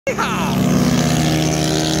Yeehaw!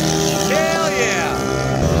 Hell yeah!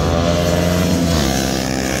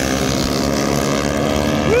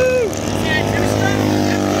 Woo!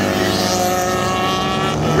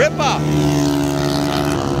 Rip off!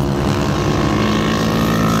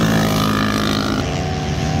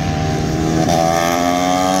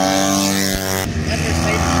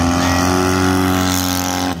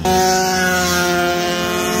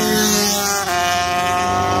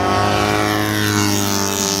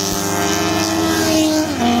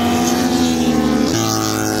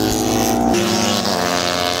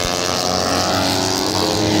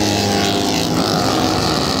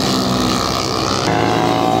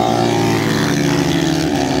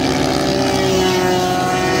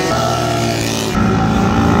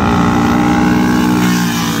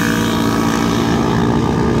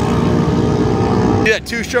 That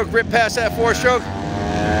two-stroke rip past that four-stroke. Here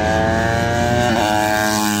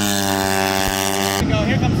we go.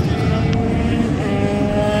 Here comes two-stroke.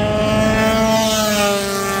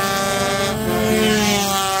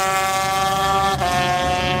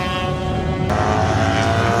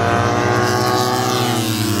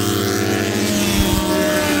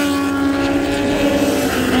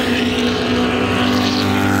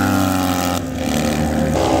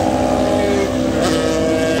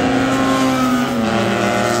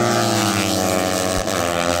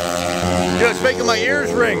 Dude, it's making my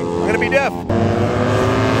ears ring. I'm gonna be deaf.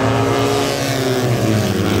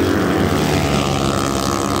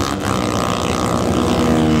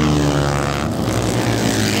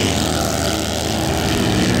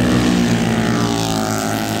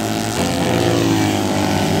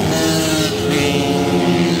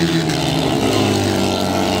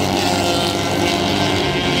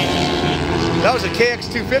 That was a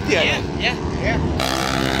KX250, I think. Yeah.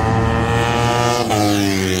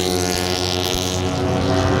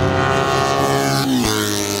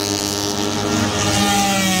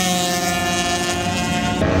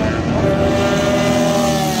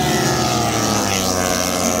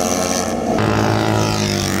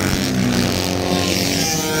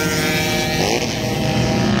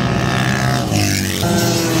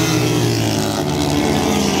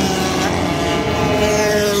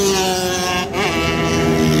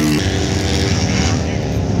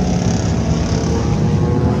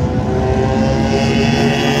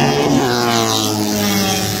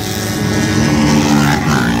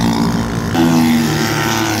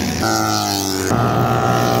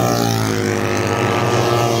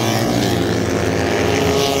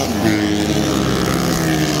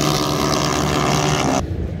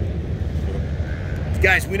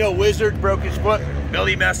 Guys, we know Wizard broke his foot.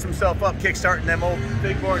 Billy messed himself up kickstarting them old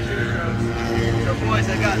big bore two-strokes. So boys,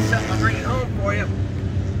 I got something I'm bringing home for you.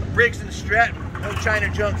 A Briggs & Stratton, no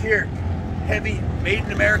China junk here. Heavy, made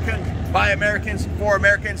in America, by Americans, for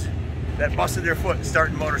Americans that busted their foot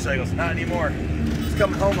starting motorcycles. Not anymore. It's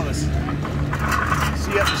coming home with us.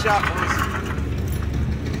 See you at the shop, boys.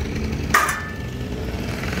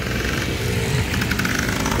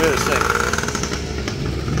 Look at this thing.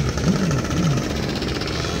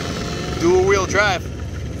 Dual wheel drive,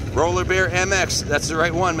 Roller Bear MX. That's the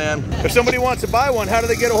right one, man. If somebody wants to buy one, how do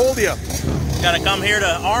they get a hold of you? Got to come here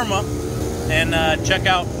to Arma and check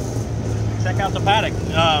out the paddock.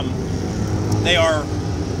 They are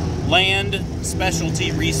Land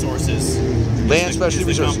Specialty Resources. Land Specialty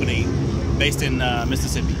Resources company based in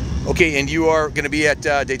Mississippi. Okay, and you are going to be at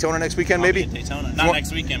Daytona next weekend, maybe? I'll be at Daytona, not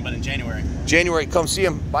next weekend, but in January. January, come see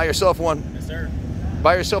them. Buy yourself one. Yes, sir.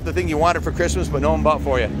 Buy yourself the thing you wanted for Christmas, but no one bought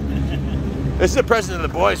for you. This is a present to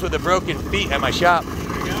the boys with the broken feet at my shop.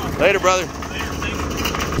 There you go. Later, brother.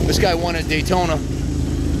 Later, This guy won at Daytona.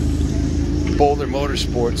 Boulder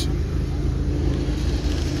Motorsports.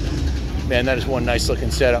 Man, that is one nice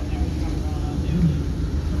looking setup.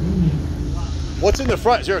 What's in the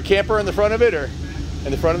front? Is there a camper in the front of it, or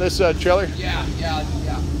in the front of this trailer? Yeah. It's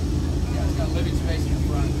got living space in the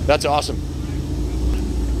front. That's awesome.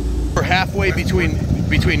 We're halfway between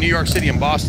New York City and Boston.